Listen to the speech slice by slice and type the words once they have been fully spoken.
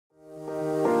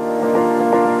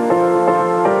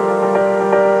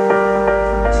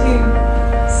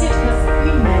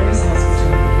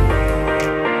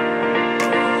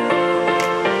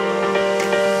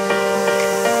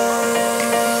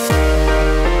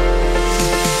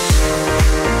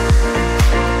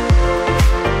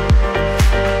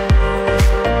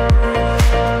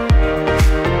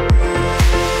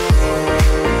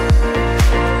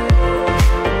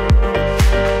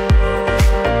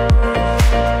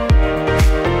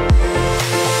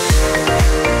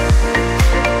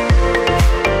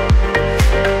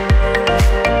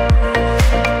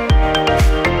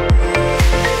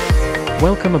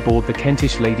Welcome aboard the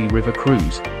Kentish Lady River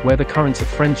Cruise, where the currents of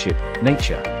friendship,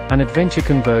 nature, and adventure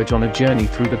converge on a journey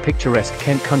through the picturesque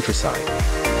Kent countryside.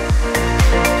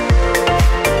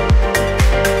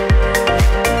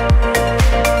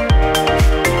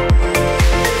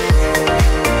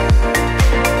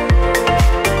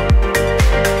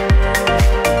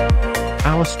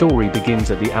 Our story begins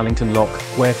at the Allington Lock,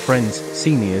 where friends,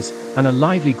 seniors, and a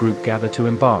lively group gather to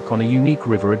embark on a unique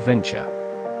river adventure.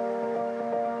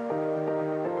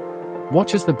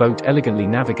 Watch as the boat elegantly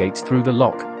navigates through the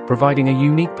lock, providing a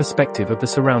unique perspective of the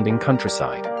surrounding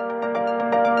countryside.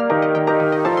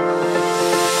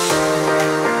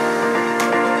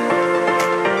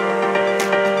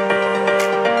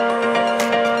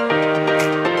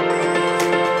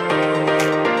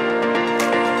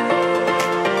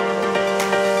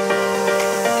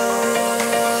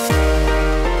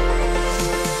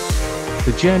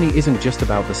 The journey isn't just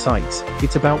about the sights,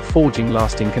 it's about forging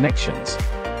lasting connections.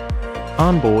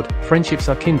 On board, friendships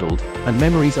are kindled, and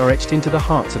memories are etched into the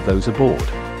hearts of those aboard.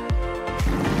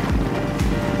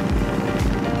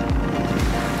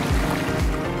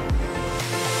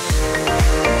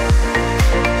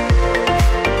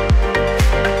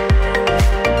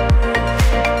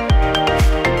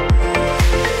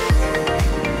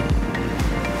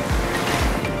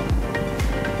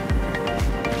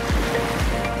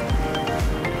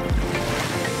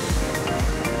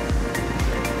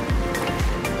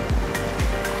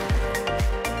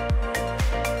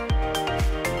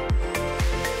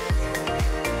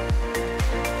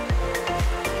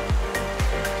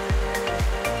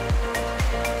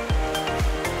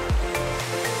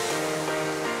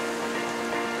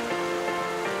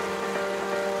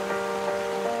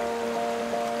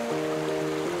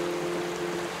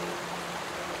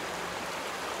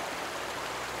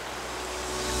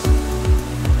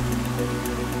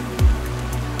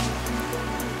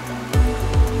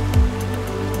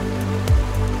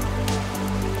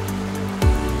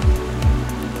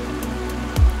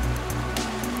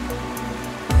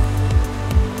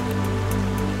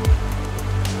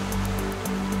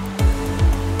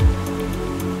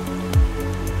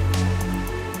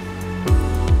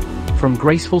 From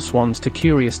graceful swans to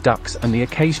curious ducks and the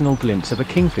occasional glimpse of a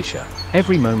kingfisher,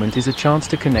 every moment is a chance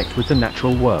to connect with the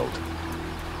natural world.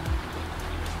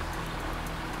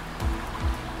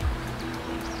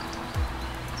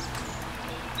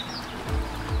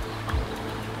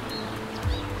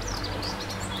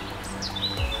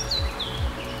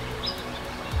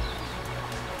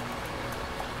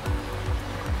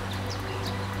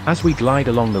 As we glide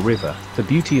along the river, the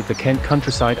beauty of the Kent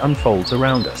countryside unfolds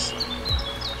around us.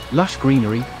 Lush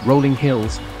greenery, rolling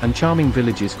hills, and charming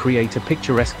villages create a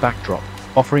picturesque backdrop,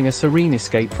 offering a serene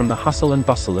escape from the hustle and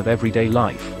bustle of everyday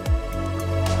life.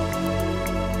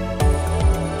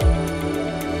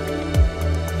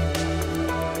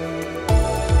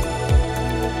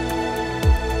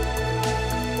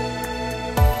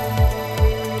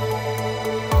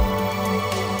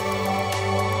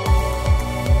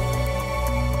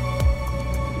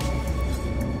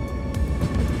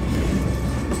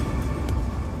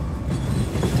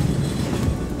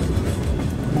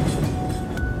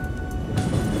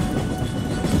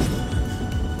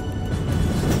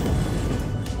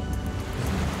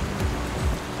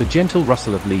 The gentle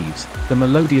rustle of leaves, the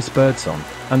melodious birdsong,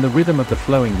 and the rhythm of the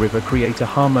flowing river create a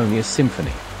harmonious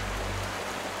symphony.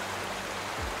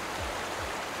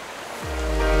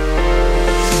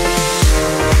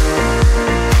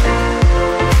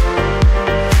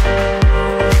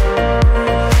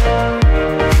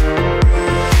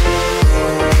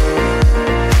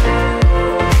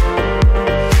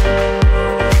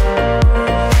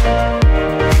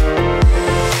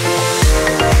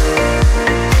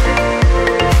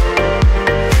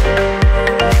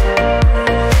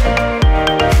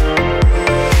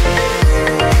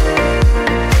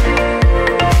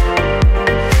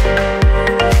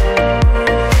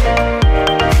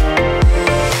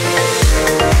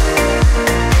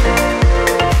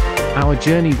 Our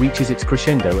journey reaches its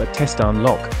crescendo at Testarn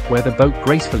Lock, where the boat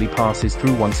gracefully passes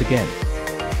through once again.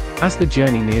 As the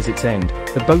journey nears its end,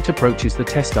 the boat approaches the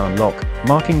Testarn Lock,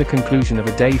 marking the conclusion of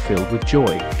a day filled with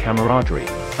joy, camaraderie,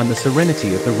 and the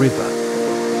serenity of the river.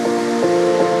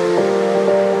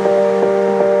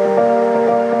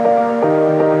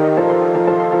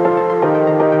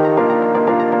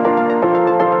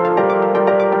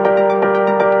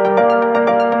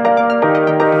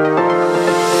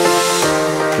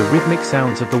 The rhythmic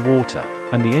sounds of the water,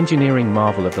 and the engineering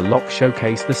marvel of the lock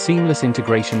showcase the seamless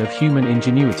integration of human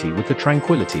ingenuity with the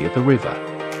tranquility of the river.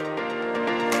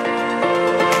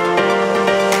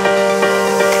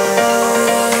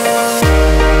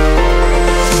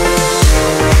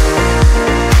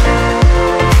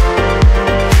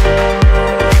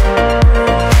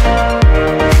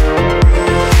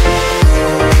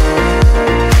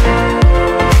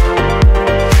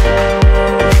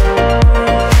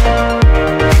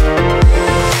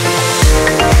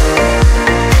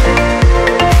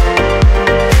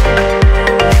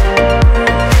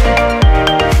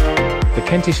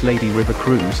 Kentish Lady River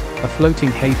Cruise, a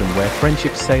floating haven where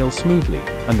friendships sail smoothly,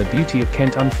 and the beauty of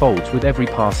Kent unfolds with every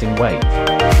passing wave.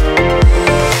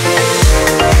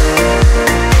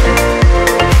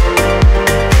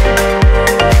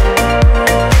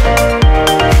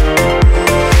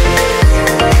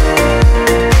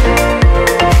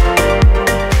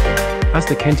 As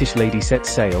the Kentish Lady sets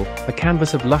sail, a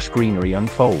canvas of lush greenery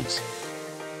unfolds.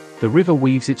 The river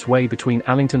weaves its way between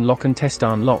Allington Lock and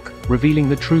Testarn Lock, revealing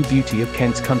the true beauty of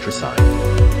Kent's countryside.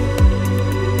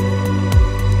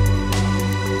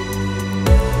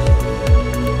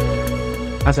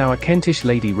 As our Kentish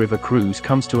Lady River cruise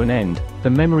comes to an end, the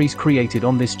memories created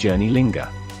on this journey linger.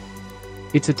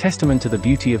 It's a testament to the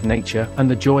beauty of nature and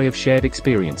the joy of shared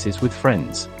experiences with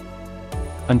friends.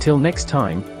 Until next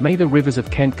time, may the rivers of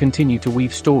Kent continue to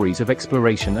weave stories of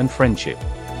exploration and friendship.